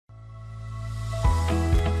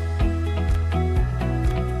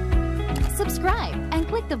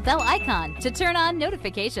the bell icon to turn on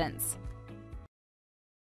notifications.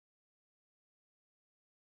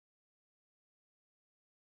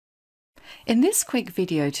 In this quick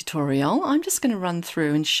video tutorial, I'm just going to run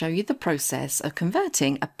through and show you the process of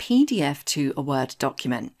converting a PDF to a Word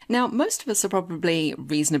document. Now, most of us are probably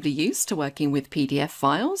reasonably used to working with PDF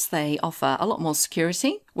files. They offer a lot more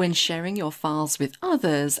security when sharing your files with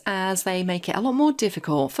others, as they make it a lot more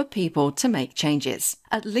difficult for people to make changes.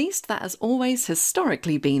 At least that has always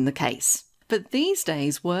historically been the case. But these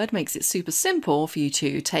days, Word makes it super simple for you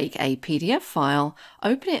to take a PDF file,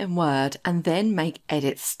 open it in Word, and then make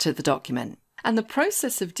edits to the document. And the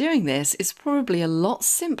process of doing this is probably a lot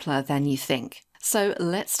simpler than you think. So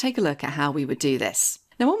let's take a look at how we would do this.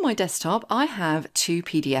 Now on my desktop, I have two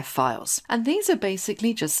PDF files, and these are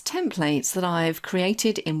basically just templates that I've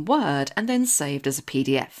created in Word and then saved as a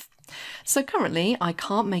PDF. So currently, I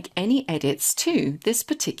can't make any edits to this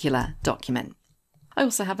particular document. I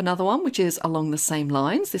also have another one which is along the same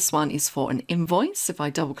lines. This one is for an invoice. If I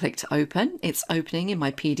double click to open, it's opening in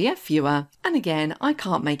my PDF viewer. And again, I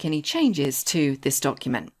can't make any changes to this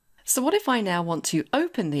document. So what if I now want to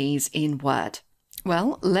open these in Word?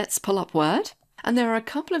 Well, let's pull up Word. And there are a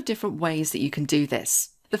couple of different ways that you can do this.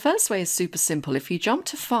 The first way is super simple. If you jump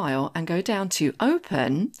to File and go down to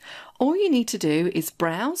Open, all you need to do is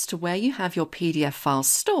browse to where you have your PDF file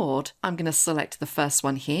stored. I'm going to select the first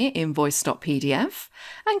one here, invoice.pdf,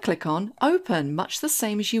 and click on Open, much the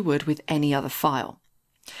same as you would with any other file.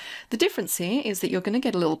 The difference here is that you're going to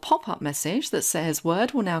get a little pop-up message that says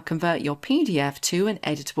Word will now convert your PDF to an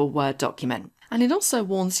editable Word document. And it also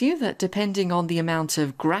warns you that depending on the amount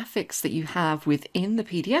of graphics that you have within the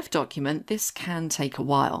PDF document, this can take a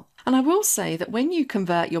while. And I will say that when you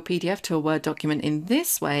convert your PDF to a Word document in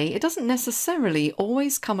this way, it doesn't necessarily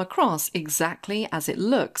always come across exactly as it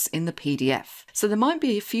looks in the PDF. So there might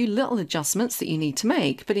be a few little adjustments that you need to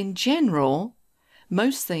make, but in general,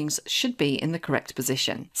 most things should be in the correct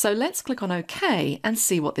position. So let's click on OK and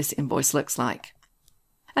see what this invoice looks like.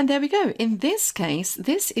 And there we go. In this case,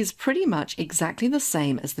 this is pretty much exactly the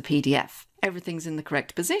same as the PDF. Everything's in the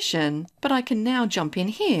correct position, but I can now jump in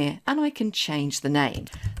here and I can change the name.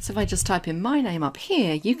 So if I just type in my name up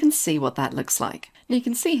here, you can see what that looks like. Now you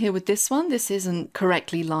can see here with this one, this isn't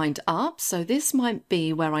correctly lined up, so this might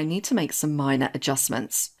be where I need to make some minor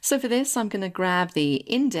adjustments. So for this, I'm going to grab the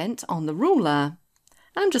indent on the ruler.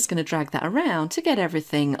 I'm just going to drag that around to get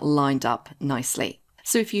everything lined up nicely.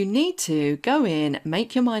 So if you need to, go in,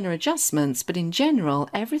 make your minor adjustments, but in general,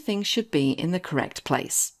 everything should be in the correct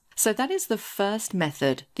place. So that is the first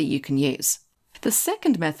method that you can use. The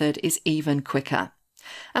second method is even quicker.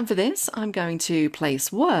 And for this, I'm going to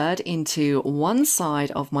place Word into one side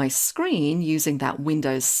of my screen using that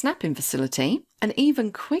Windows snap-in facility. An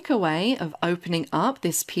even quicker way of opening up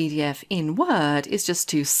this PDF in Word is just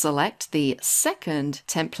to select the second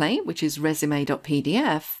template, which is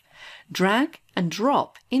resume.pdf, drag and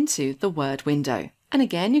drop into the Word window. And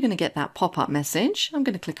again, you're going to get that pop-up message. I'm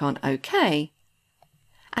going to click on OK.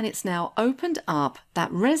 And it's now opened up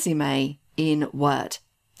that resume in Word.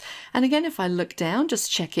 And again, if I look down,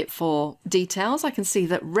 just check it for details, I can see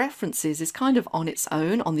that references is kind of on its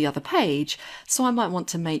own on the other page. So I might want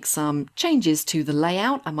to make some changes to the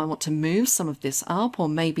layout. I might want to move some of this up or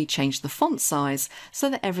maybe change the font size so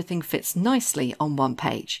that everything fits nicely on one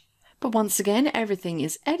page. But once again, everything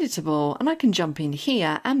is editable and I can jump in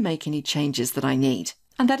here and make any changes that I need.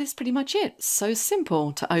 And that is pretty much it. So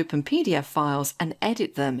simple to open PDF files and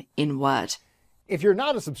edit them in Word. If you're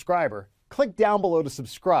not a subscriber, click down below to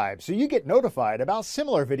subscribe so you get notified about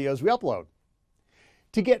similar videos we upload.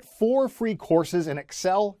 To get 4 free courses in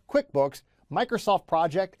Excel, QuickBooks, Microsoft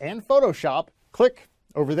Project, and Photoshop, click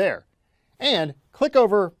over there. And click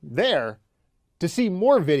over there to see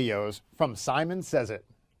more videos from Simon Says It.